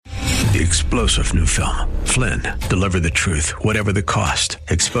The explosive new film, Flynn, deliver the truth, whatever the cost,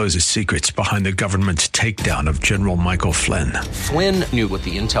 exposes secrets behind the government's takedown of General Michael Flynn. Flynn knew what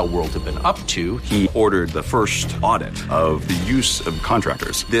the intel world had been up to. He ordered the first audit of the use of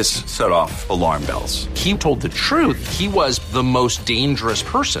contractors. This set off alarm bells. He told the truth. He was the most dangerous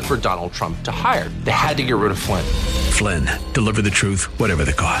person for Donald Trump to hire. They had to get rid of Flynn. Flynn, deliver the truth, whatever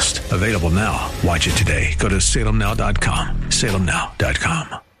the cost. Available now. Watch it today. Go to salemnow.com.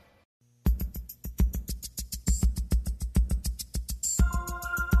 salemnow.com.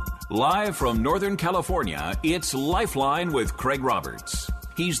 Live from Northern California, it's Lifeline with Craig Roberts.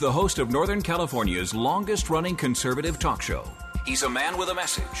 He's the host of Northern California's longest-running conservative talk show. He's a man with a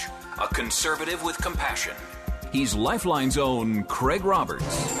message, a conservative with compassion. He's Lifeline's own Craig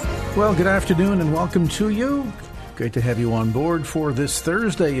Roberts. Well, good afternoon and welcome to you. Great to have you on board for this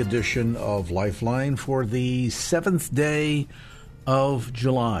Thursday edition of Lifeline for the 7th day of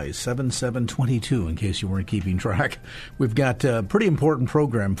July, 7/7/22, in case you weren't keeping track. We've got a pretty important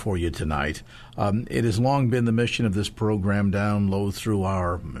program for you tonight. It has long been the mission of this program down low through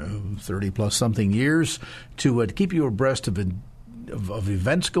our 30-plus something years to keep you abreast of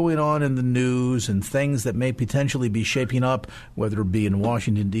events going on in the news and things that may potentially be shaping up, whether it be in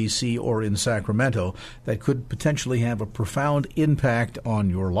Washington, D.C. or in Sacramento, that could potentially have a profound impact on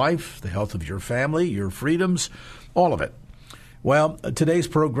your life, the health of your family, your freedoms, all of it. Well, today's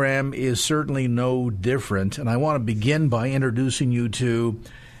program is certainly no different, and I want to begin by introducing you to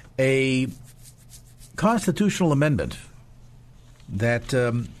a constitutional amendment that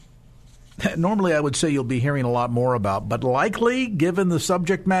normally I would say you'll be hearing a lot more about, but likely, given the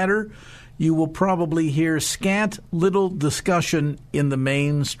subject matter, you will probably hear scant little discussion in the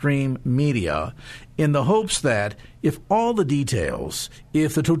mainstream media in the hopes that if all the details,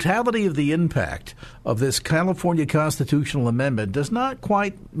 if the totality of the impact of this California constitutional amendment does not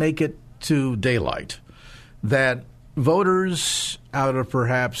quite make it to daylight, that voters, out of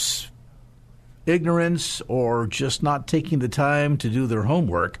perhaps ignorance or just not taking the time to do their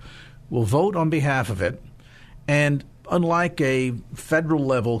homework, will vote on behalf of it. And unlike a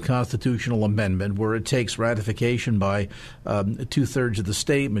federal-level constitutional amendment where it takes ratification by two-thirds of the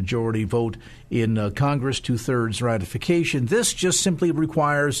state, majority vote in Congress, two-thirds ratification, this just simply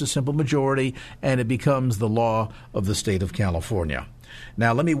requires a simple majority, and it becomes the law of the state of California.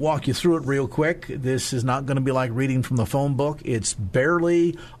 Now, let me walk you through it real quick. This is not going to be like reading from the phone book. It's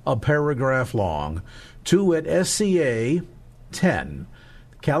barely a paragraph long. To it, SCA 10.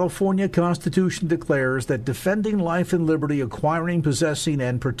 California Constitution declares that defending life and liberty, acquiring, possessing,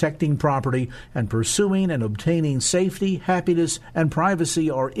 and protecting property, and pursuing and obtaining safety, happiness, and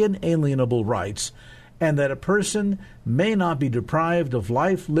privacy are inalienable rights, and that a person may not be deprived of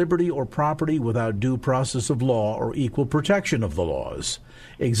life, liberty, or property without due process of law or equal protection of the laws.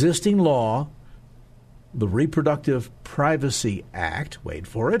 Existing law, the Reproductive Privacy Act, wait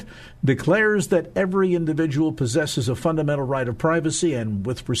for it, declares that every individual possesses a fundamental right of privacy and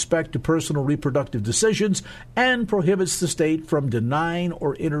with respect to personal reproductive decisions, and prohibits the state from denying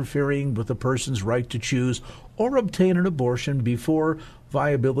or interfering with a person's right to choose or obtain an abortion before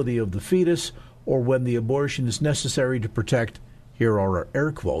viability of the fetus or when the abortion is necessary to protect, here are our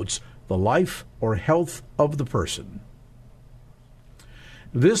air quotes, the life or health of the person.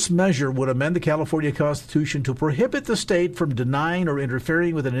 This measure would amend the California Constitution to prohibit the state from denying or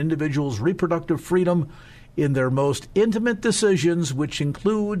interfering with an individual's reproductive freedom in their most intimate decisions, which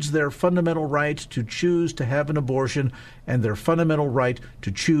includes their fundamental right to choose to have an abortion and their fundamental right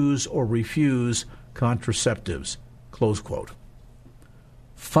to choose or refuse contraceptives. Close quote.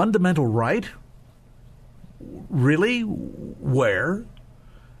 Fundamental right? Really? Where?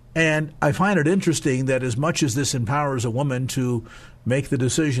 And I find it interesting that as much as this empowers a woman to make the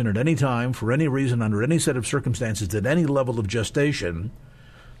decision at any time, for any reason, under any set of circumstances, at any level of gestation,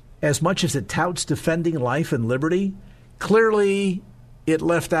 as much as it touts defending life and liberty, clearly it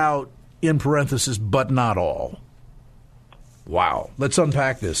left out in parentheses, but not all. Wow. Let's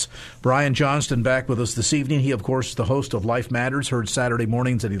unpack this. Brian Johnston back with us this evening. He, of course, is the host of Life Matters, heard Saturday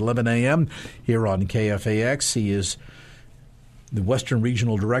mornings at 11 a.m. here on KFAX. He is the Western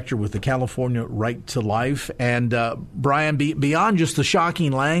Regional Director with the California Right to Life. And Brian, beyond just the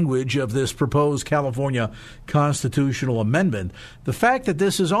shocking language of this proposed California constitutional amendment, the fact that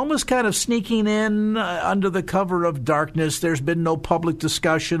this is almost kind of sneaking in under the cover of darkness, there's been no public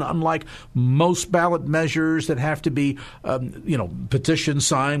discussion, unlike most ballot measures that have to be, petition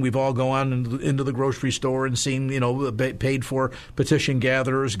signed. We've all gone into the grocery store and seen, paid for petition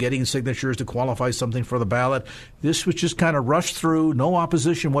gatherers getting signatures to qualify something for the ballot. This was just kind of rushed through, no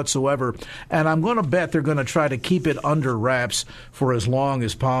opposition whatsoever. And I'm going to bet they're going to try to keep it under wraps for as long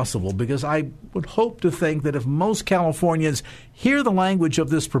as possible, because I would hope to think that if most Californians hear the language of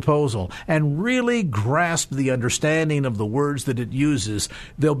this proposal and really grasp the understanding of the words that it uses,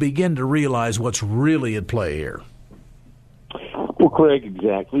 they'll begin to realize what's really at play here. Well, Craig,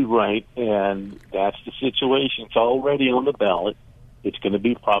 exactly right, and that's the situation. It's already on the ballot. It's going to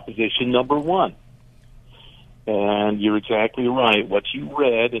be proposition number 1. And you're exactly right. What you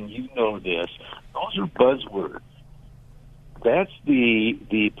read, and you know this, those are buzzwords. That's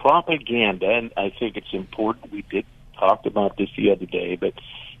the propaganda, and I think it's important. We did talk about this the other day, but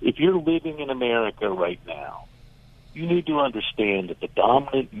if you're living in America right now, you need to understand that the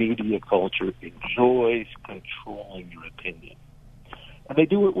dominant media culture enjoys controlling your opinion. And they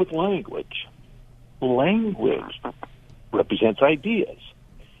do it with language. Language represents ideas.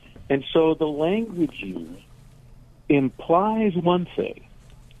 And so the language used implies one thing,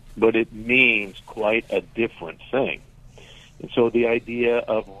 but it means quite a different thing. And so the idea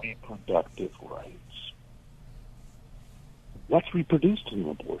of reproductive rights. What's reproduced in an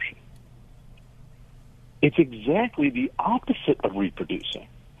abortion? It's exactly the opposite of reproducing.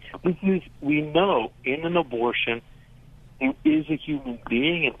 We know in an abortion there is a human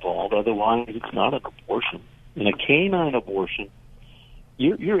being involved, otherwise it's not an abortion. In a canine abortion,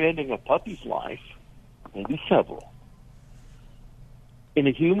 you're ending a puppy's life, maybe several. In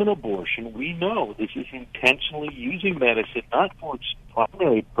a human abortion, we know this is intentionally using medicine not for its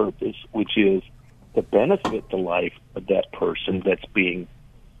primary purpose, which is to benefit the life of that person that's being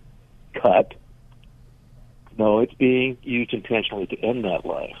cut. No, it's being used intentionally to end that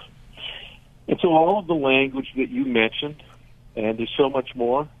life. And so all of the language that you mentioned, and there's so much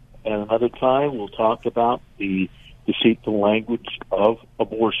more, and another time we'll talk about the deceitful language of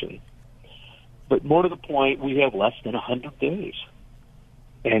abortion. But more to the point, we have less than 100 days.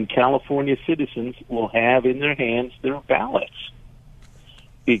 And California citizens will have in their hands their ballots.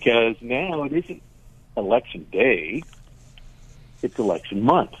 Because now it isn't election day, it's election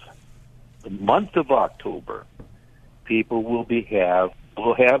month. The month of October, people will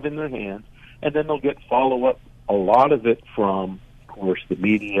have in their hands, and then they'll get follow-up, a lot of it from, of course, the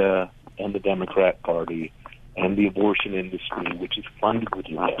media and the Democrat Party and the abortion industry, which is funded with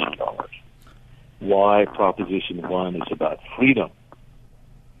U.S. dollars. Why Proposition 1 is about freedom.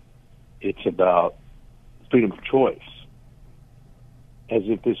 It's about freedom of choice, as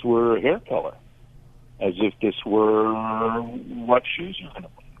if this were hair color, as if this were what shoes you're going to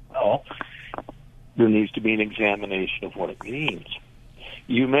wear. No, there needs to be an examination of what it means.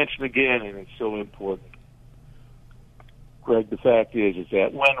 You mentioned again, and it's so important, Greg, the fact is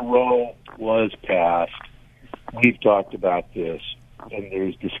that when Roe was passed, we've talked about this, and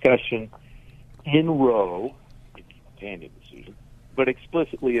there's discussion in Roe, it's a companion decision, but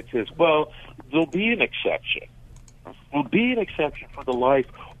explicitly it says, well, there'll be an exception. There'll be an exception for the life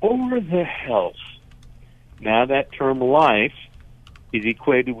or the health. Now that term life is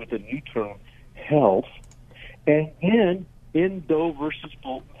equated with a new term, health. And then in Doe versus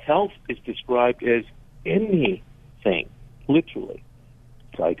Bolton, health is described as anything, literally,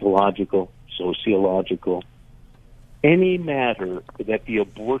 psychological, sociological, any matter that the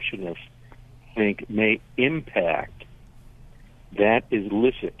abortionists think may impact, that is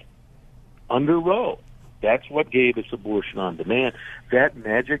licit. Under Roe, that's what gave us abortion on demand, that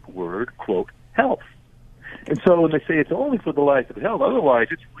magic word, quote, health. And so when they say it's only for the life and health, otherwise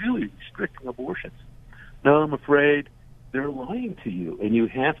it's really restricting abortions. No, I'm afraid they're lying to you, and you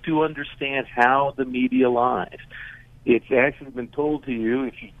have to understand how the media lies. It's actually been told to you,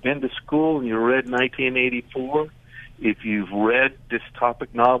 if you've been to school and you read 1984, if you've read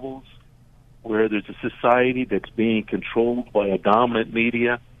dystopic novels where there's a society that's being controlled by a dominant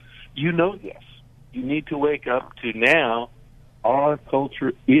media, you know this. You need to wake up to now our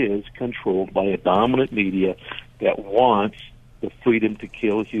culture is controlled by a dominant media that wants the freedom to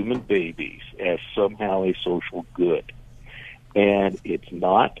kill human babies as somehow a social good. And it's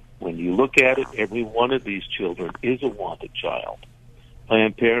not. When you look at it, every one of these children is a wanted child.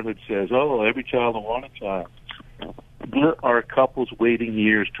 Planned Parenthood says, oh, every child a wanted child. There are couples waiting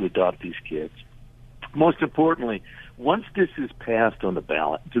years to adopt these kids. Most importantly, once this is passed on the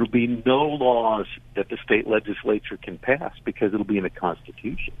ballot, there will be no laws that the state legislature can pass because it will be in the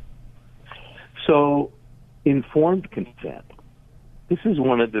Constitution. So, informed consent. This is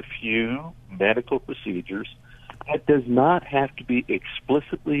one of the few medical procedures that does not have to be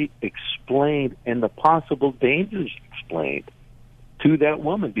explicitly explained and the possible dangers explained to that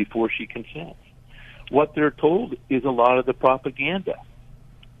woman before she consents. What they're told is a lot of the propaganda.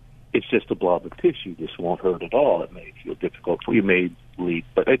 it's just a blob of tissue. This won't hurt at all. It may feel difficult for you, may bleed,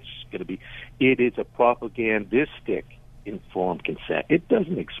 but it is a propagandistic informed consent. It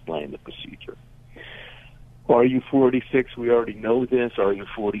doesn't explain the procedure. Are you 46? We already know this. Are you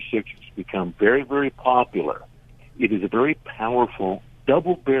 46? It's become very, very popular. It is a very powerful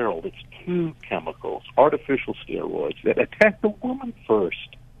double-barreled. It's two chemicals, artificial steroids, that attack the woman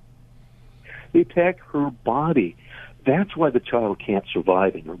first. They attack her body. That's why the child can't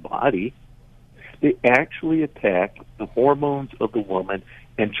survive in her body. They actually attack the hormones of the woman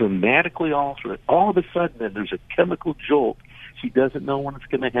and dramatically alter it. All of a sudden, then there's a chemical jolt. She doesn't know when it's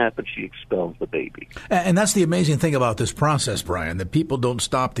going to happen. She expels the baby. And that's the amazing thing about this process, Brian, that people don't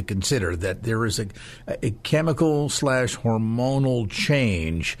stop to consider that there is a chemical/hormonal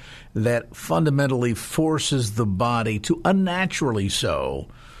change that fundamentally forces the body to unnaturally so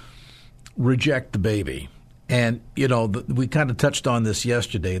reject the baby. And, you know, we kind of touched on this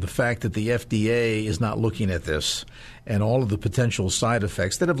yesterday, the fact that the FDA is not looking at this and all of the potential side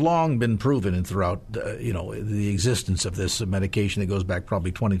effects that have long been proven and throughout, the existence of this medication that goes back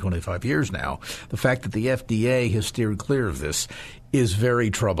probably 20, 25 years now. The fact that the FDA has steered clear of this is very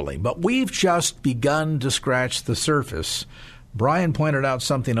troubling. But we've just begun to scratch the surface. Brian pointed out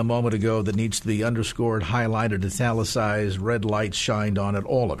something a moment ago that needs to be underscored, highlighted, italicized, red lights shined on it,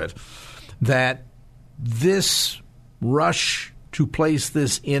 all of it, that this rush to place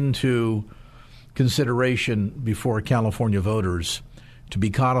this into consideration before California voters to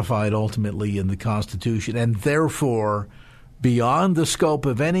be codified ultimately in the Constitution and therefore beyond the scope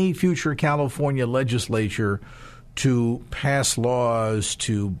of any future California legislature to pass laws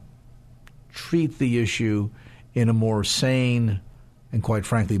to treat the issue in a more sane and, quite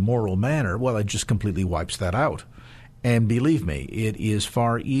frankly, moral manner, well, it just completely wipes that out. And believe me, it is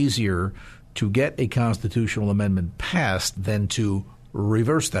far easier to get a constitutional amendment passed than to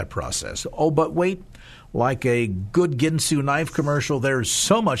reverse that process. Oh, but wait, like a good Ginsu knife commercial, there's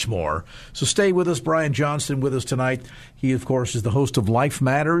so much more. So stay with us. Brian Johnston with us tonight. He, of course, is the host of Life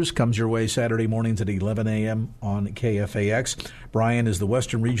Matters, comes your way Saturday mornings at 11 a.m. on KFAX. Brian is the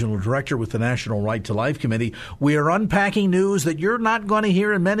Western Regional Director with the National Right to Life Committee. We are unpacking news that you're not going to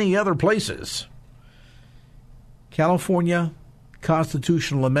hear in many other places. California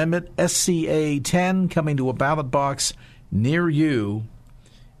Constitutional Amendment, SCA 10, coming to a ballot box near you.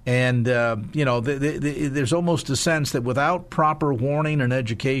 And, there's almost a sense that without proper warning and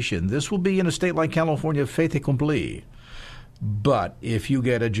education, this will be in a state like California, fait accompli. But if you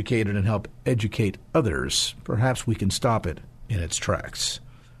get educated and help educate others, perhaps we can stop it in its tracks.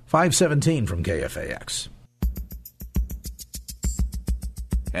 517 from KFAX.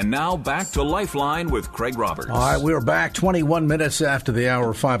 And now back to Lifeline with Craig Roberts. All right, we're back 21 minutes after the hour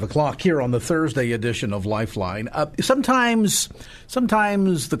of 5 o'clock here on the Thursday edition of Lifeline. Sometimes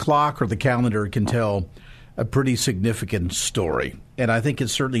the clock or the calendar can tell a pretty significant story, and I think it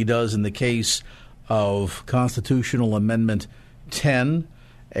certainly does in the case of Constitutional Amendment 10,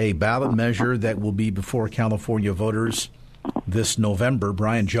 a ballot measure that will be before California voters this November.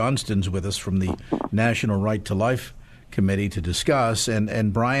 Brian Johnston's with us from the National Right to Life Committee to discuss.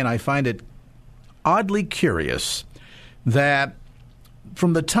 And Brian, I find it oddly curious that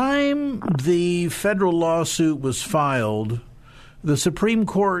from the time the federal lawsuit was filed, the Supreme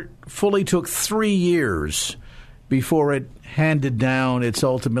Court fully took 3 years before it handed down its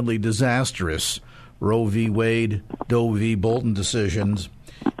ultimately disastrous Roe v. Wade, Doe v. Bolton decisions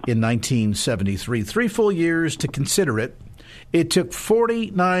in 1973. 3 full years to consider it. It took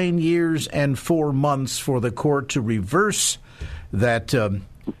 49 years and 4 months for the court to reverse that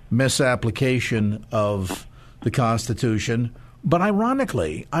misapplication of the Constitution. But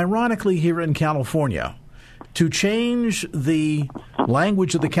ironically here in California, to change the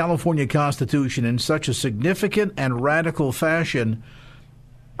language of the California Constitution in such a significant and radical fashion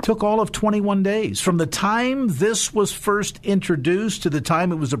took all of 21 days. From the time this was first introduced to the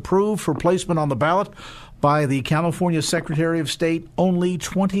time it was approved for placement on the ballot by the California Secretary of State, only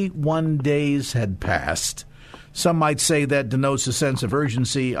 21 days had passed. Some might say that denotes a sense of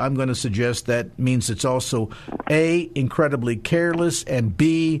urgency. I'm going to suggest that means it's also, A, incredibly careless, and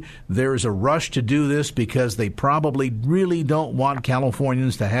B, there's a rush to do this because they probably really don't want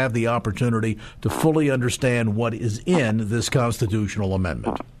Californians to have the opportunity to fully understand what is in this constitutional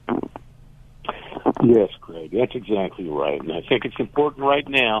amendment. Yes, Craig, that's exactly right. And I think it's important right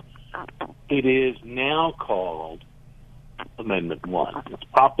now. It is now called Amendment 1. It's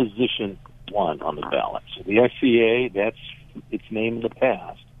Proposition 1 on the ballot. So the SCA, that's its name in the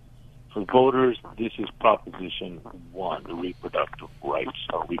past. For voters, this is Proposition 1, the Reproductive Rights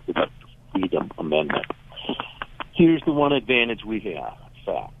or Reproductive Freedom Amendment. Here's the one advantage we have,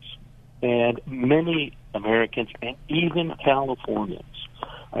 facts. And many Americans, and even Californians,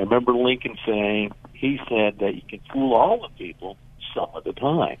 I remember Lincoln saying, he said that you can fool all the people some of the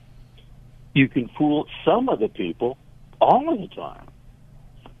time. You can fool some of the people all of the time.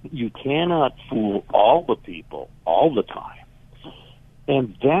 You cannot fool all the people all the time.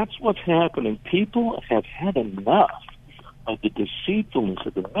 And that's what's happening. People have had enough of the deceitfulness,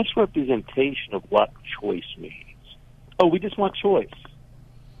 of the misrepresentation of what choice means. Oh, we just want choice.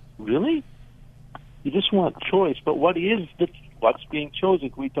 Really? You just want choice, but what's being chosen?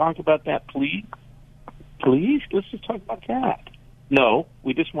 Can we talk about that, please? Please? Let's just talk about that. No,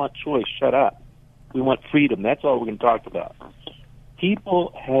 we just want choice. Shut up. We want freedom. That's all we're going to talk about.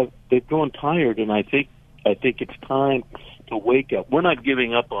 People they've grown tired, and I think it's time to wake up. We're not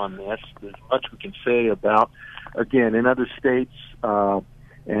giving up on this. There's much we can say about, again, in other states,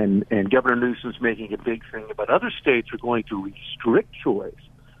 and Governor Newsom's making a big thing about other states are going to restrict choice.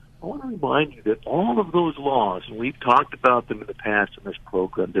 I want to remind you that all of those laws, and we've talked about them in the past in this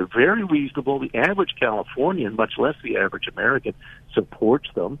program, they're very reasonable. The average Californian, much less the average American, supports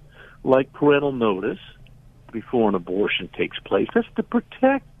them, like parental notice before an abortion takes place. That's to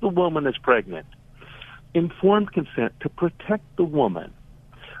protect the woman that's pregnant. Informed consent to protect the woman.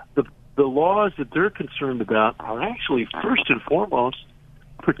 The laws that they're concerned about are actually, first and foremost,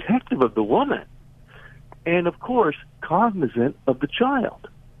 protective of the woman. And, of course, cognizant of the child.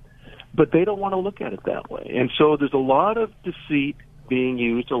 But they don't want to look at it that way. And so there's a lot of deceit being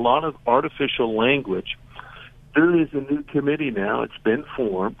used, a lot of artificial language. There is a new committee now. It's been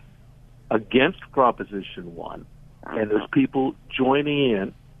formed against Proposition 1, and there's people joining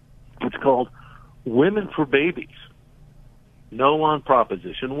in. It's called Women for Babies. No on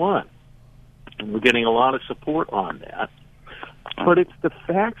Proposition 1. And we're getting a lot of support on that. But it's the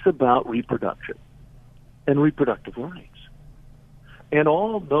facts about reproduction and reproductive rights. And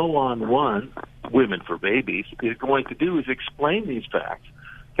all No on 1, Women for Babies, is going to do is explain these facts.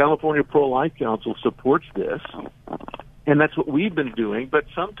 California Pro-Life Council supports this, and that's what we've been doing. But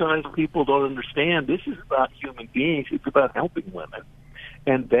sometimes people don't understand this is about human beings. It's about helping women.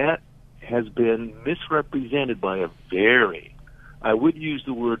 And that has been misrepresented by a very, I would use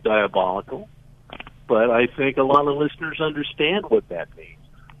the word diabolical, but I think a lot of listeners understand what that means.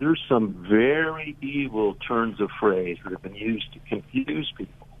 There's some very evil turns of phrase that have been used to confuse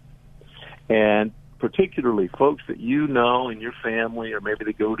people. And particularly folks that you know in your family, or maybe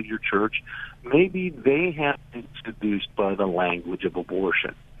they go to your church, maybe they have been seduced by the language of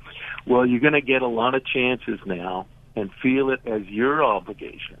abortion. Well, you're going to get a lot of chances now and feel it as your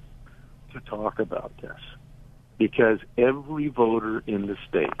obligation to talk about this, because every voter in the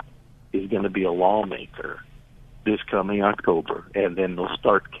state is going to be a lawmaker this coming October, and then they'll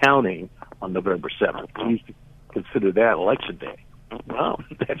start counting on November 7th. We used to consider that Election Day. Well,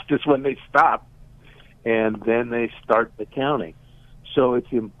 that's just when they stop, and then they start the counting. So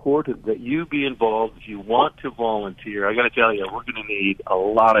it's important that you be involved. If you want to volunteer, I got to tell you, we're going to need a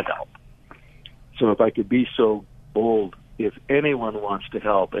lot of help. So if I could be so bold, if anyone wants to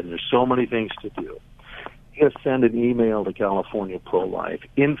help, and there's so many things to do, just send an email to California Pro-Life,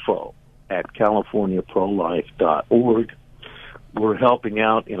 info@californiaprolife.org. We're helping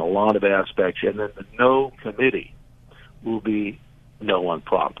out in a lot of aspects, and then the No Committee will be No on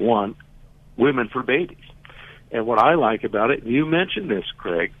Prop 1, Women for Babies. And what I like about it, you mentioned this,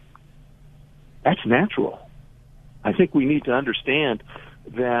 Craig, that's natural. I think we need to understand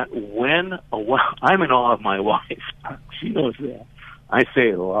that I'm in awe of my wife. She knows that. I say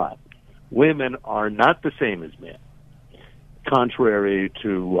it a lot. Women are not the same as men, contrary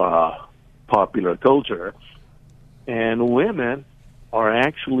to popular culture. And women are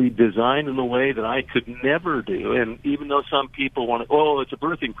actually designed in a way that I could never do. And even though some people want to, it's a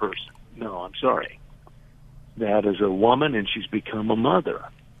birthing person. No, I'm sorry. That is a woman, and she's become a mother.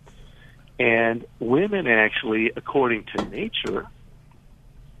 And women actually, according to nature,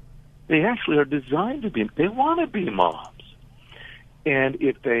 they actually are designed to be, they want to be moms. And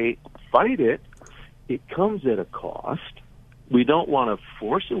if they fight it, it comes at a cost. We don't want to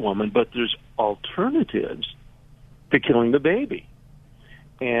force a woman, but there's alternatives to killing the baby.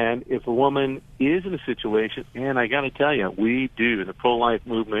 And if a woman is in a situation, and I got to tell you, we do, the pro-life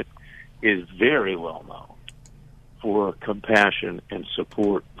movement is very well known for compassion and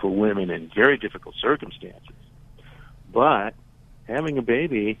support for women in very difficult circumstances. But having a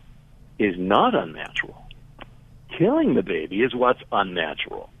baby is not unnatural. Killing the baby is what's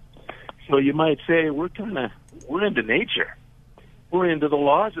unnatural. So you might say we're into nature. We're into the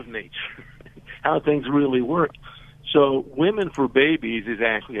laws of nature, how things really work. So Women for Babies is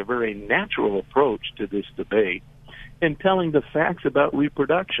actually a very natural approach to this debate and telling the facts about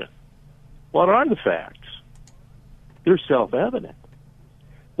reproduction. What are the facts? They're self-evident.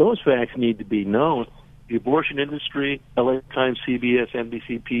 Those facts need to be known. The abortion industry, LA Times, CBS,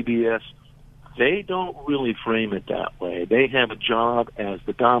 NBC, PBS, they don't really frame it that way. They have a job as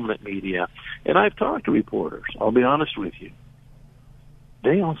the dominant media. And I've talked to reporters. I'll be honest with you.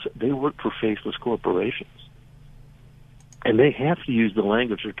 They work for faceless corporations. And they have to use the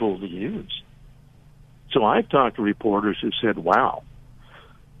language they're told to use. So I've talked to reporters who said, wow,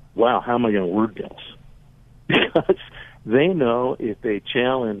 how am I going to word this? Because they know if they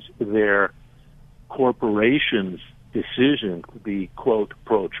challenge their corporation's decision to be, quote,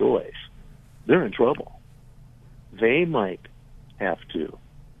 pro-choice, they're in trouble. They might have to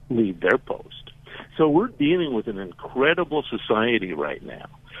leave their post. So we're dealing with an incredible society right now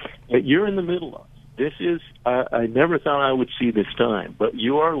that you're in the middle of. This is, I never thought I would see this time, but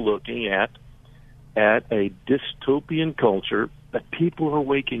you are looking at a dystopian culture that people are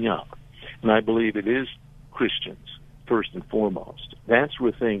waking up. And I believe it is Christians, first and foremost. That's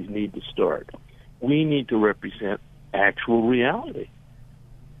where things need to start. We need to represent actual reality,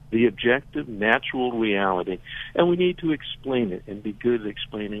 the objective, natural reality, and we need to explain it and be good at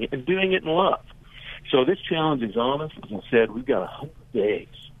explaining it and doing it in love. So this challenge is on us. As I said, we've got 100 days,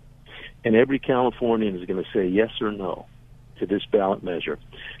 and every Californian is going to say yes or no to this ballot measure.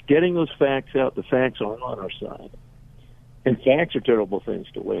 Getting those facts out, the facts are on our side. And facts are terrible things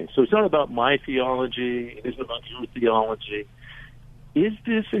to waste. So it's not about my theology. It isn't about your theology. Is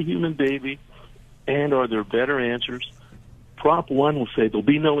this a human baby? And are there better answers? Prop 1 will say there'll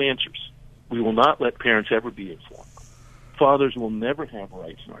be no answers. We will not let parents ever be informed. Fathers will never have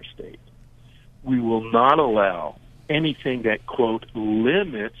rights in our state. We will not allow anything that, quote,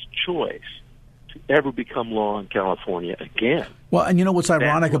 limits choice to ever become law in California again. Well, and you know what's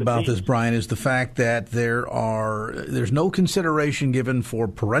ironic about this, Brian, is the fact that there's no consideration given for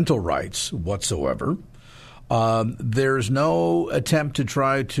parental rights whatsoever. There's no attempt to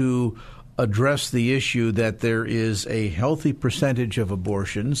try to address the issue that there is a healthy percentage of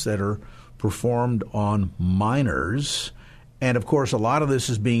abortions that are performed on minors. And, of course, a lot of this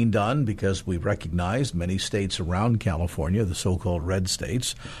is being done because we recognize many states around California, the so-called red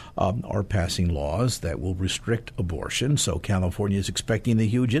states, are passing laws that will restrict abortion. So California is expecting a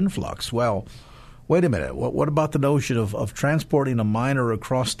huge influx. Well, wait a minute. What about the notion of transporting a minor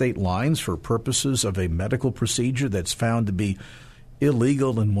across state lines for purposes of a medical procedure that's found to be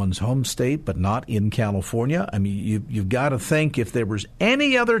illegal in one's home state but not in California? I mean, you've got to think if there was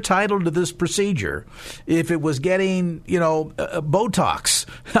any other title to this procedure, if it was getting, Botox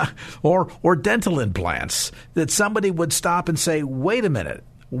or dental implants, that somebody would stop and say, wait a minute,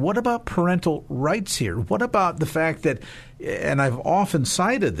 what about parental rights here? What about the fact that, and I've often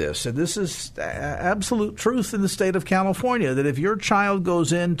cited this, and this is absolute truth in the state of California, that if your child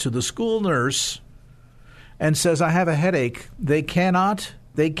goes in to the school nurse and says, I have a headache, they cannot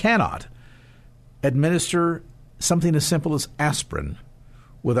administer something as simple as aspirin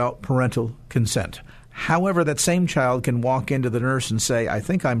without parental consent. However, that same child can walk into the nurse and say, I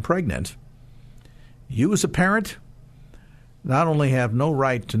think I'm pregnant. You as a parent not only have no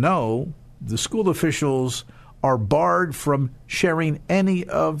right to know, the school officials are barred from sharing any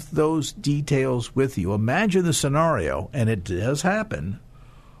of those details with you. Imagine the scenario, and it does happen,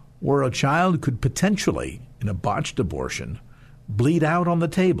 where a child could potentially, in a botched abortion, bleed out on the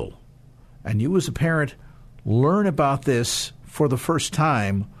table. And you as a parent learn about this for the first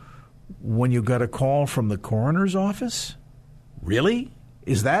time when you got a call from the coroner's office? Really?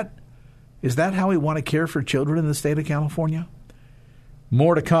 Is that how we want to care for children in the state of California?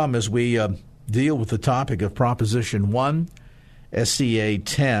 More to come as we deal with the topic of Proposition 1, SCA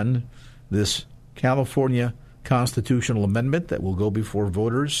 10, this California constitutional amendment that will go before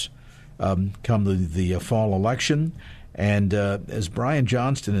voters come the fall election. And as Brian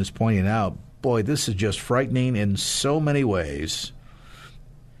Johnston is pointing out, boy, this is just frightening in so many ways.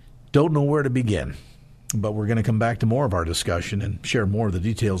 Don't know where to begin. But we're going to come back to more of our discussion and share more of the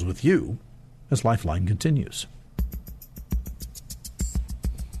details with you as Lifeline continues.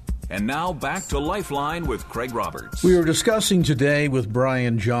 And now back to Lifeline with Craig Roberts. We are discussing today with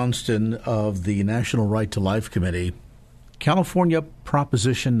Brian Johnston of the National Right to Life Committee, California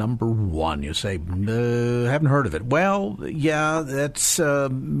Proposition number 1. You say, haven't heard of it. Well, yeah, that's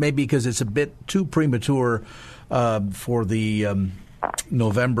maybe because it's a bit too premature for the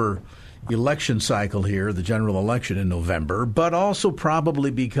November election cycle here, the general election in November, but also probably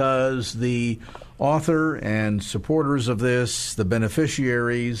because the author and supporters of this, the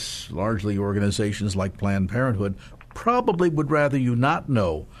beneficiaries, largely organizations like Planned Parenthood, probably would rather you not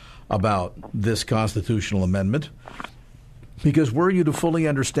know about this constitutional amendment. Because were you to fully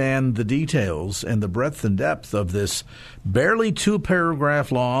understand the details and the breadth and depth of this barely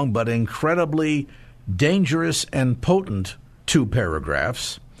 2-paragraph long but incredibly dangerous and potent 2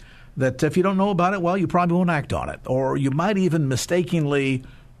 paragraphs, that if you don't know about it, well, you probably won't act on it. Or you might even mistakenly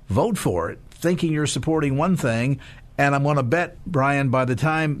vote for it, thinking you're supporting one thing. And I'm going to bet, Brian, by the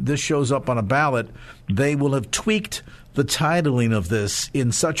time this shows up on a ballot, they will have tweaked the titling of this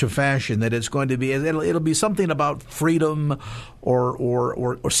in such a fashion that it's going to be, it'll be something about freedom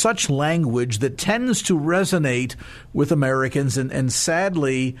or such language that tends to resonate with Americans. And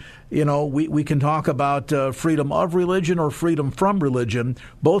sadly, you know, we can talk about freedom of religion or freedom from religion.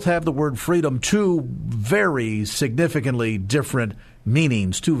 Both have the word freedom, 2 very significantly different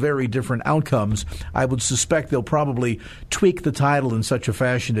meanings, 2 very different outcomes. I would suspect they'll probably tweak the title in such a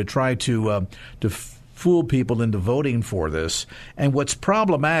fashion to try to fool people into voting for this. And what's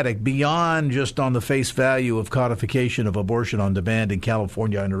problematic beyond just on the face value of codification of abortion on demand in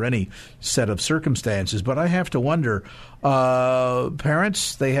California under any set of circumstances, but I have to wonder,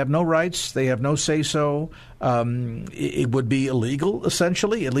 parents, they have no rights, they have no say-so. It would be illegal,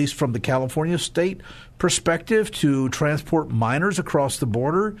 essentially, at least from the California state perspective, to transport minors across the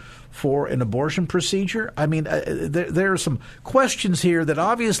border for an abortion procedure. I mean, there are some questions here that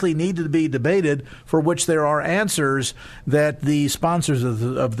obviously need to be debated, for which there are answers that the sponsors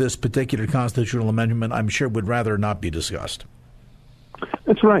of this particular constitutional amendment, I'm sure, would rather not be discussed.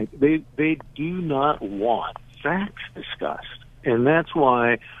 That's right. They do not want facts discussed, and that's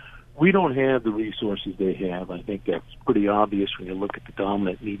why we don't have the resources they have. I think that's pretty obvious when you look at the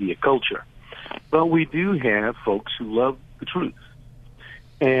dominant media culture. But we do have folks who love the truth,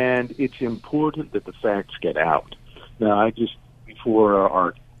 and it's important that the facts get out. Now, before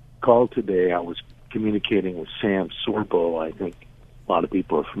our call today, I was communicating with Sam Sorbo. I think a lot of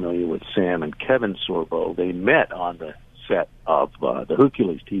people are familiar with Sam and Kevin Sorbo. They met on the set of the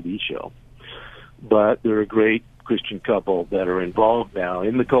Hercules TV show, but they're a great Christian couple that are involved now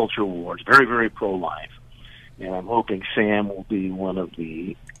in the culture wars, very, very pro-life. And I'm hoping Sam will be one of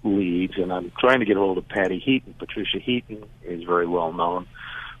the leads, and I'm trying to get a hold of Patty Heaton. Patricia Heaton is very well known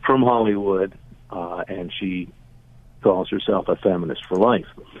from Hollywood, and she calls herself a feminist for life.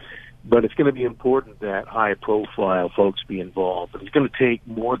 But it's going to be important that high-profile folks be involved. But it's going to take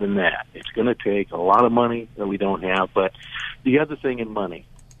more than that. It's going to take a lot of money that we don't have. But the other thing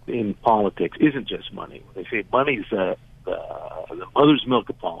in politics isn't just money. They say money's the mother's milk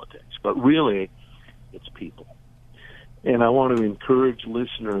of politics, but really it's people. And I want to encourage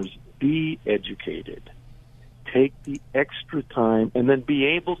listeners, be educated. Take the extra time and then be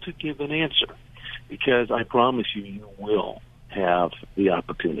able to give an answer, because I promise you, you will have the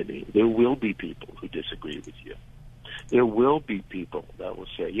opportunity. There will be people who disagree with you. There will be people that will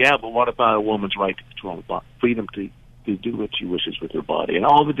say, yeah, but what about a woman's right to control the body, freedom to do what she wishes with her body, and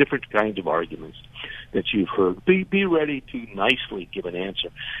all the different kinds of arguments that you've heard. Be ready to nicely give an answer.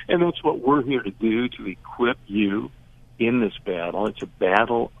 And that's what we're here to do, to equip you in this battle. It's a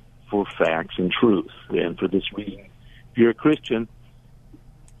battle for facts and truth. And for this reason, if you're a Christian,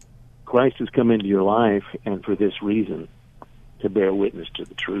 Christ has come into your life, and for this reason, to bear witness to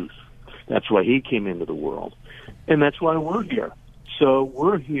the truth. That's why he came into the world. And that's why we're here. So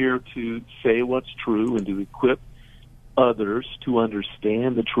we're here to say what's true and to equip others to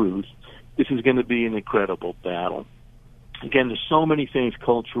understand the truth. This is going to be an incredible battle. Again, there's so many things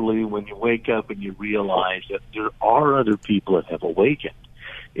culturally when you wake up and you realize that there are other people that have awakened.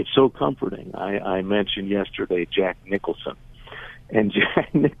 It's so comforting. I mentioned yesterday Jack Nicholson. And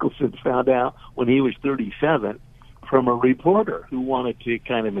Jack Nicholson found out when he was 37 from a reporter who wanted to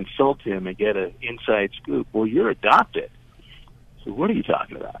kind of insult him and get an inside scoop. Well, you're adopted. So what are you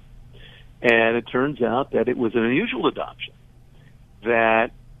talking about? And it turns out that it was an unusual adoption,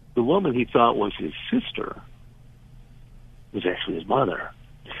 that the woman he thought was his sister was actually his mother.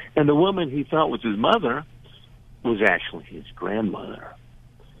 And the woman he thought was his mother was actually his grandmother.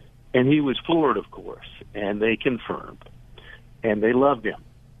 And he was floored, of course, and they confirmed. And they loved him.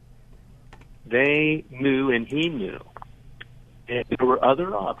 They knew and he knew. And there were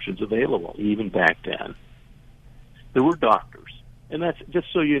other options available, even back then. There were doctors. And that's, just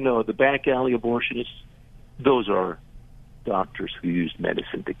so you know, the back alley abortionists, those are doctors who used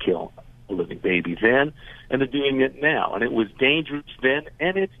medicine to kill a living baby then, and they're doing it now. And it was dangerous then,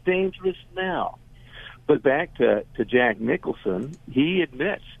 and it's dangerous now. But back to Jack Nicholson, he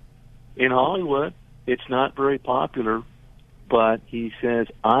admits, in Hollywood, it's not very popular, but he says,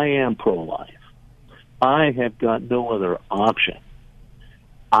 I am pro-life. I have got no other option.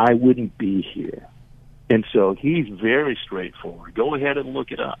 I wouldn't be here. And so he's very straightforward. Go ahead and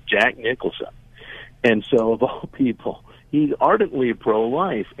look it up, Jack Nicholson. And so of all people, He's ardently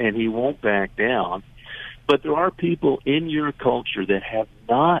pro-life, and he won't back down. But there are people in your culture that have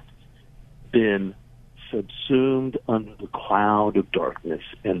not been subsumed under the cloud of darkness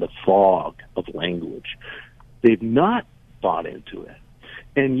and the fog of language. They've not bought into it.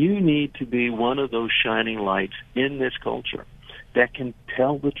 And you need to be one of those shining lights in this culture that can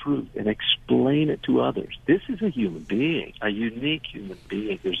tell the truth and explain it to others. This is a human being, a unique human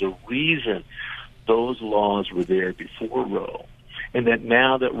being. There's a reason those laws were there before Roe, and that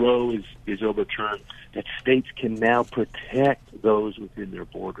now that Roe is overturned, that states can now protect those within their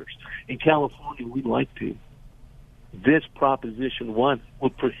borders. In California, we'd like to. This Proposition 1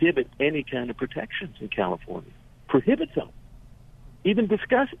 would prohibit any kind of protections in California. Prohibits them. Even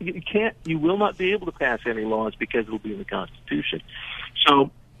discuss, you will not be able to pass any laws because it will be in the Constitution.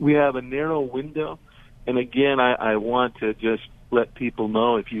 So we have a narrow window, and again, I want to just let people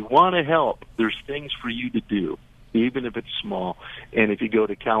know, if you want to help, there's things for you to do, even if it's small. And if you go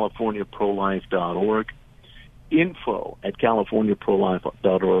to CaliforniaProlife.org,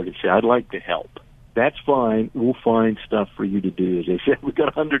 info@CaliforniaProlife.org, and say, I'd like to help. That's fine. We'll find stuff for you to do. As I said, we've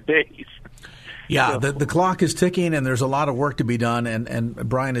got 100 days. Yeah, the clock is ticking, and there's a lot of work to be done. And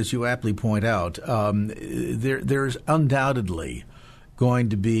Brian, as you aptly point out, there's undoubtedly going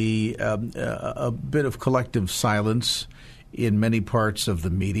to be a bit of collective silence in many parts of the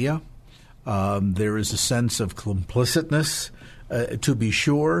media. There is a sense of complicitness, to be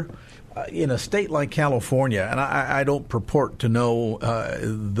sure. In a state like California, and I don't purport to know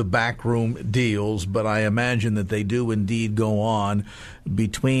the backroom deals, but I imagine that they do indeed go on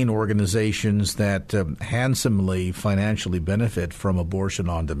between organizations that handsomely financially benefit from abortion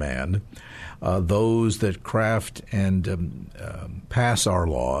on demand, those that craft and pass our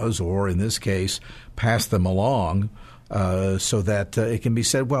laws, or in this case, pass them along, so that it can be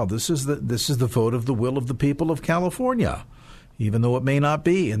said, well, this is the vote of the will of the people of California, even though it may not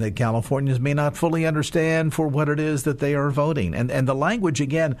be, and that Californians may not fully understand for what it is that they are voting. And the language,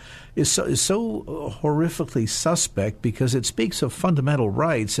 again, is so horrifically suspect because it speaks of fundamental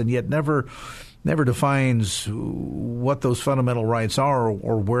rights and yet never defines what those fundamental rights are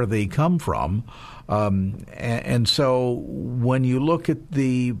or where they come from. And so when you look at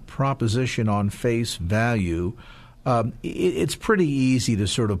the proposition on face value, it's pretty easy to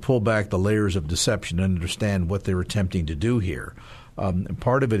sort of pull back the layers of deception and understand what they're attempting to do here.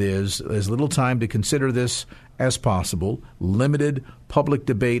 Part of it is as little time to consider this as possible, limited public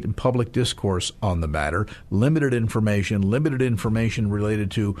debate and public discourse on the matter, limited information related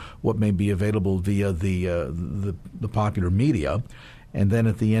to what may be available via the popular media. And then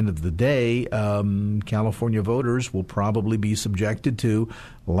at the end of the day, California voters will probably be subjected to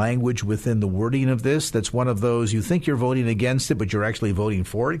language within the wording of this. That's one of those you think you're voting against it, but you're actually voting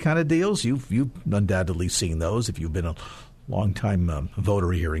for it kind of deals. You've undoubtedly seen those if you've been a long-time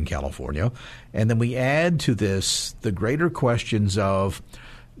voter here in California. And then we add to this the greater questions of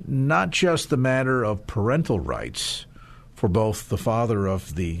not just the matter of parental rights for both the father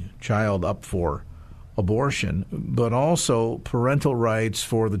of the child up for abortion, but also parental rights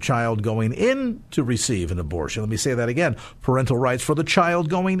for the child going in to receive an abortion. Let me say that again. Parental rights for the child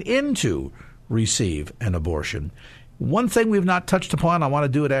going in to receive an abortion. One thing we've not touched upon, I want to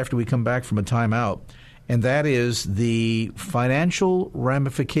do it after we come back from a timeout, and that is the financial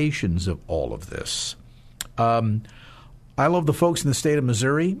ramifications of all of this. I love the folks in the state of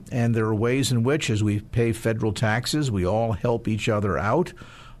Missouri, and there are ways in which, as we pay federal taxes, we all help each other out.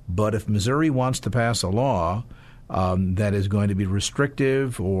 But if Missouri wants to pass a law that is going to be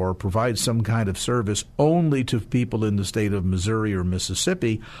restrictive or provide some kind of service only to people in the state of Missouri or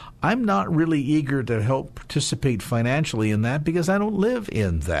Mississippi, I'm not really eager to help participate financially in that because I don't live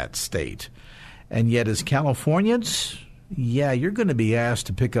in that state. And yet as Californians, yeah, you're going to be asked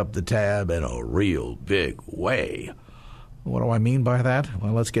to pick up the tab in a real big way. What do I mean by that?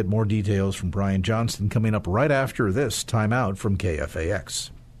 Well, let's get more details from Brian Johnston coming up right after this timeout from KFAX.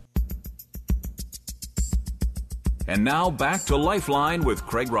 And now back to Lifeline with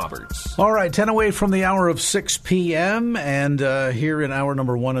Craig Roberts. All right, 10 away from the hour of 6 p.m. And here in hour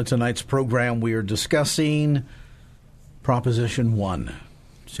number 1 of tonight's program, we are discussing Proposition 1.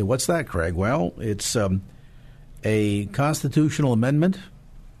 So what's that, Craig? Well, it's a constitutional amendment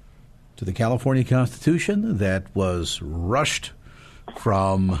to the California Constitution that was rushed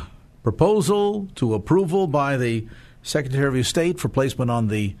from proposal to approval by the Secretary of State for placement on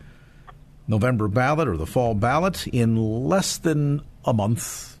the November ballot or the fall ballot in less than a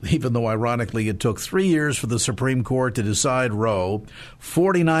month, even though ironically it took 3 years for the Supreme Court to decide Roe,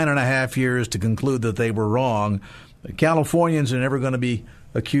 49 and a half years to conclude that they were wrong. Californians are never going to be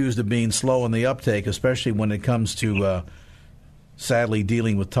accused of being slow in the uptake, especially when it comes to sadly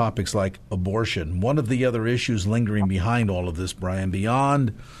dealing with topics like abortion. One of the other issues lingering behind all of this, Brian,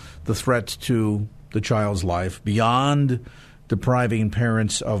 beyond the threat to the child's life, beyond depriving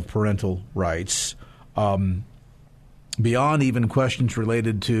parents of parental rights, beyond even questions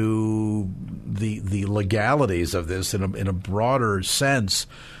related to the legalities of this in a broader sense,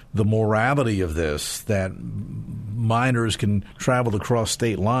 the morality of this, that minors can travel across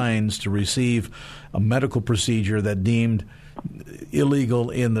state lines to receive a medical procedure that deemed illegal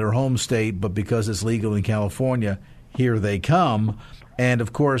in their home state, but because it's legal in California, here they come. And,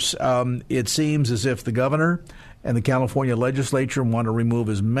 of course, it seems as if the governor and the California legislature want to remove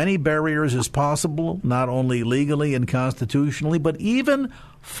as many barriers as possible, not only legally and constitutionally, but even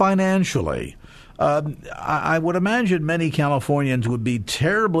financially. I would imagine many Californians would be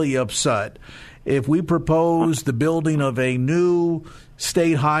terribly upset if we proposed the building of a new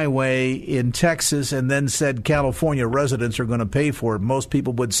state highway in Texas and then said California residents are going to pay for it. Most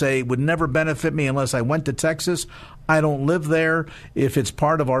people would say it would never benefit me unless I went to Texas. I don't live there. If it's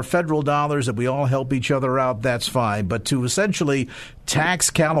part of our federal dollars that we all help each other out, that's fine. But to essentially tax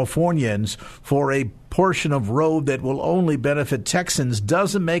Californians for a portion of road that will only benefit Texans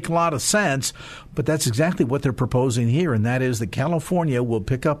doesn't make a lot of sense. But that's exactly what they're proposing here, and that is that California will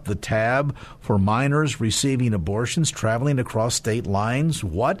pick up the tab for minors receiving abortions traveling across state lines.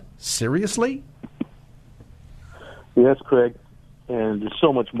 What? Seriously? Yes, Craig, and there's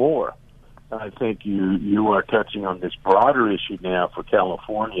so much more. I think you are touching on this broader issue now for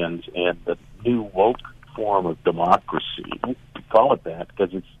Californians and the new woke form of democracy. We call it that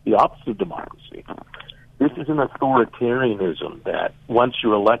because it's the opposite of democracy. This is an authoritarianism that once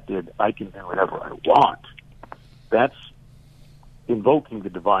you're elected, I can do whatever I want. That's invoking the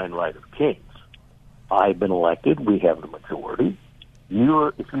divine right of kings. I've been elected. We have the majority.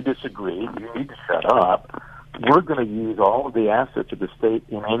 If you disagree, you need to shut up. We're going to use all of the assets of the state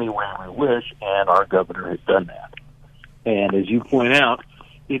in any way we wish, and our governor has done that. And as you point out,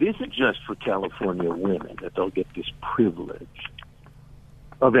 it isn't just for California women that they'll get this privilege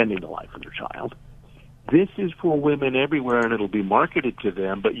of ending the life of their child. This is for women everywhere, and it'll be marketed to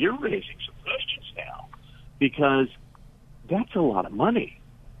them. But you're raising some questions now, because that's a lot of money.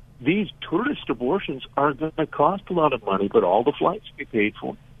 These tourist abortions are going to cost a lot of money, but all the flights will be paid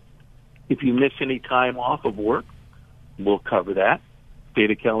for. If you miss any time off of work, we'll cover that.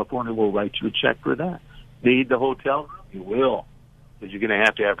 State of California will write you a check for that. Need the hotel room? You will, because you're going to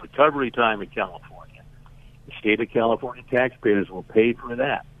have recovery time in California. The state of California taxpayers will pay for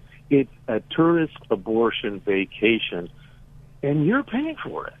that. It's a tourist abortion vacation, and you're paying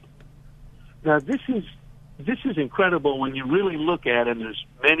for it. Now, this is incredible when you really look at it. There's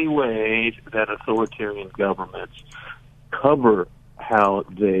many ways that authoritarian governments cover how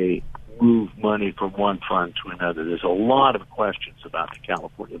they move money from one fund to another. There's a lot of questions about the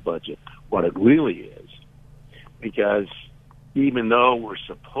California budget, what it really is, because even though we're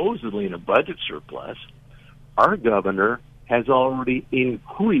supposedly in a budget surplus, our governor has already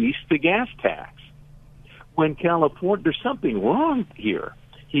increased the gas tax. When California, there's something wrong here.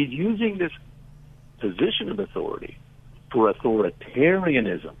 He's using this position of authority for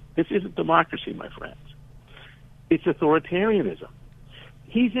authoritarianism. This isn't democracy, my friends. It's authoritarianism.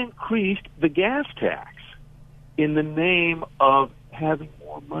 He's increased the gas tax in the name of having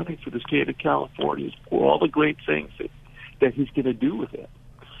more money for the state of California for all the great things that he's going to do with it.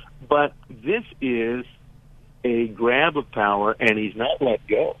 But this is a grab of power, and he's not let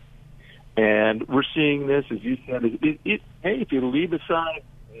go. And we're seeing this, as you said, hey, if you leave aside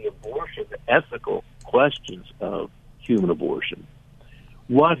the abortion, the ethical questions of human abortion,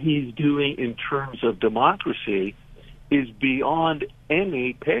 what he's doing in terms of democracy is beyond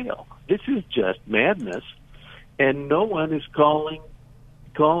any pale. This is just madness, and no one is calling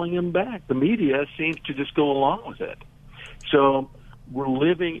him back. The media seems to just go along with it. So we're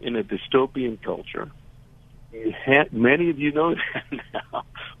living in a dystopian culture. Many of you know that now,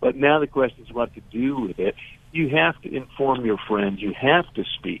 but now the question is what to do with it. You have to inform your friends. You have to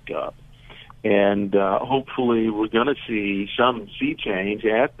speak up. And hopefully we're going to see some sea change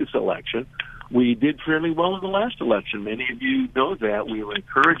at this election. We did fairly well in the last election. Many of you know that. We were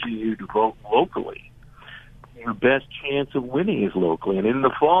encouraging you to vote locally. Your best chance of winning is locally. And in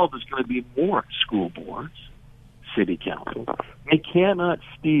the fall, there's going to be more school boards, city council. They cannot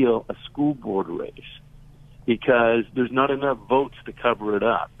steal a school board race because there's not enough votes to cover it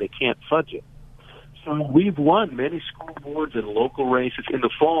up. They can't fudge it. So we've won many school boards and local races. In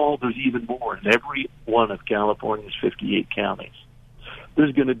the fall, there's even more in every one of California's 58 counties.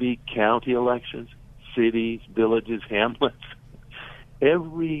 There's going to be county elections, cities, villages, hamlets.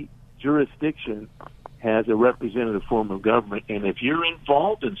 every jurisdiction has a representative form of government, and if you're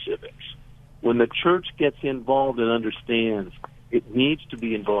involved in civics, when the church gets involved and understands it needs to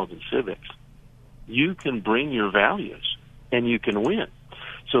be involved in civics, you can bring your values and you can win.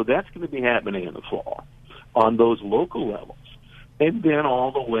 So that's going to be happening in the fall on those local levels. And then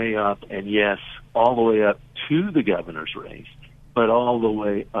all the way up, and yes, all the way up to the governor's race, but all the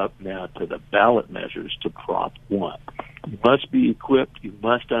way up now to the ballot measures to Prop 1. You must be equipped, you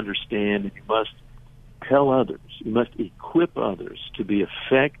must understand, and you must tell others, you must equip others to be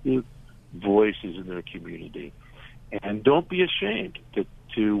effective voices in their community. And don't be ashamed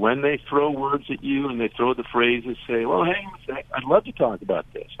to when they throw words at you and they throw the phrases, say, well, hang on a sec, I'd love to talk about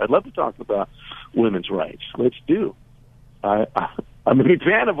this. I'd love to talk about women's rights. Let's do. I'm a big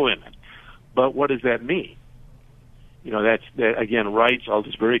fan of women. But what does that mean? You know, that's again, rights, I'll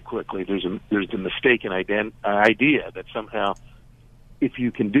just very quickly, there's the mistaken idea that somehow if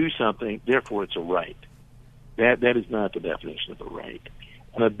you can do something, therefore it's a right. That is not the definition of a right.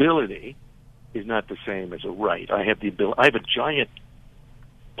 An ability is not the same as a right. I have a giant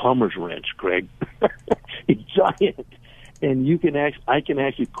plumber's wrench, Craig. A giant. And I can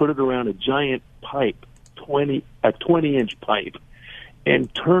actually put it around a giant pipe, a 20-inch pipe,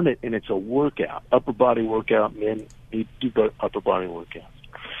 and turn it, and it's a workout, upper body workout. Men need to do upper body workouts.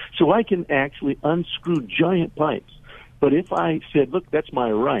 So I can actually unscrew giant pipes. But if I said, look, that's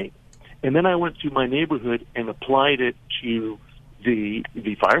my right, and then I went through my neighborhood and applied it to the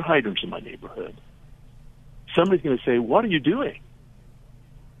fire hydrants in my neighborhood, somebody's going to say, what are you doing?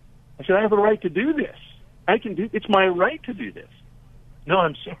 I said, I have a right to do this. It's my right to do this. No,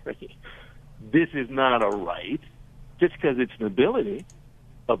 I'm sorry. This is not a right. Just because it's an ability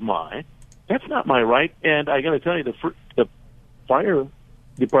of mine, that's not my right. And I got to tell you, the fire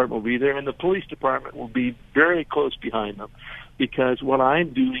department will be there, and the police department will be very close behind them, because what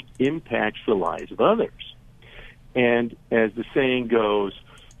I'm doing impacts the lives of others. And as the saying goes,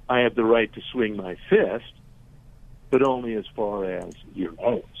 I have the right to swing my fist, but only as far as your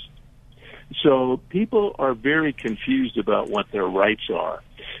nose. So people are very confused about what their rights are,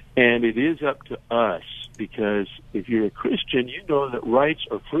 and it is up to us, because if you're a Christian, you know that rights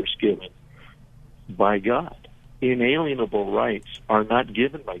are first given by God. Inalienable rights are not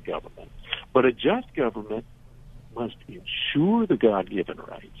given by government, but a just government must ensure the God-given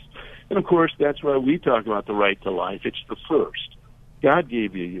rights. And, of course, that's why we talk about the right to life. It's the first. God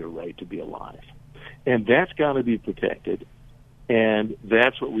gave you your right to be alive, and that's got to be protected. And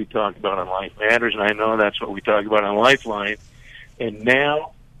that's what we talk about on Life Matters, and I know that's what we talk about on Lifeline. And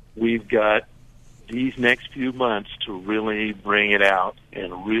now we've got these next few months to really bring it out,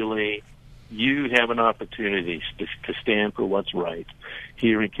 and really you have an opportunity to stand for what's right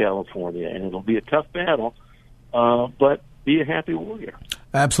here in California. And it'll be a tough battle, but be a happy warrior.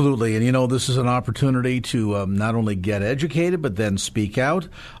 Absolutely. And, you know, this is an opportunity to not only get educated, but then speak out,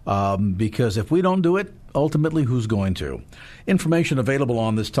 because if we don't do it, ultimately, who's going to? Information available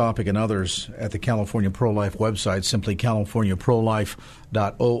on this topic and others at the California Pro-Life website, simply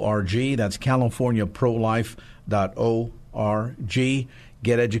californiaprolife.org. That's californiaprolife.org.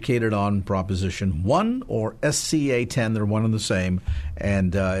 Get educated on Proposition 1 or SCA 10. They're one and the same.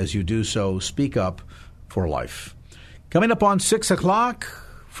 And as you do so, speak up for life. Coming up on 6 o'clock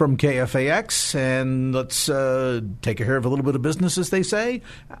from KFAX, and let's take care of a little bit of business, as they say.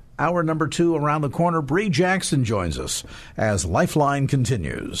 Hour number 2 around the corner. Bree Jackson joins us as Lifeline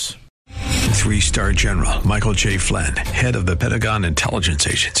continues. 3-star General Michael J. Flynn, head of the Pentagon Intelligence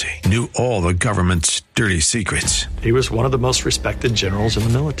Agency, knew all the government's dirty secrets. He was one of the most respected generals in the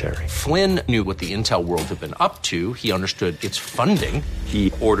military. Flynn knew what the intel world had been up to. He understood its funding.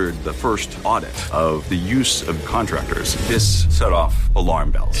 He ordered the first audit of the use of contractors. This set off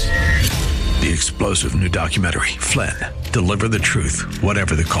alarm bells. The explosive new documentary, Flynn, Deliver the Truth,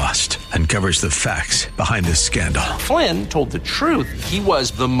 Whatever the Cost, uncovers the facts behind this scandal. Flynn told the truth. He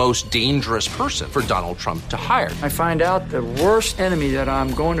was the most dangerous person for Donald Trump to hire. I find out the worst enemy that I'm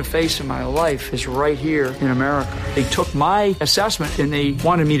going to face in my life is right here in America. They took my assessment and they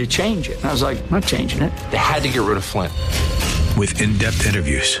wanted me to change it. And I was like, I'm not changing it. They had to get rid of Flynn. With in-depth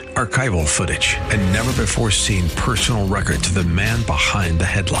interviews, archival footage, and never-before-seen personal records of the man behind the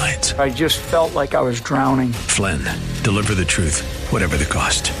headlines. I just felt like I was drowning. Flynn, Deliver the Truth, Whatever the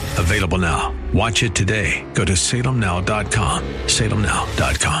Cost. Available now. Watch it today. Go to salemnow.com.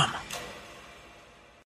 salemnow.com.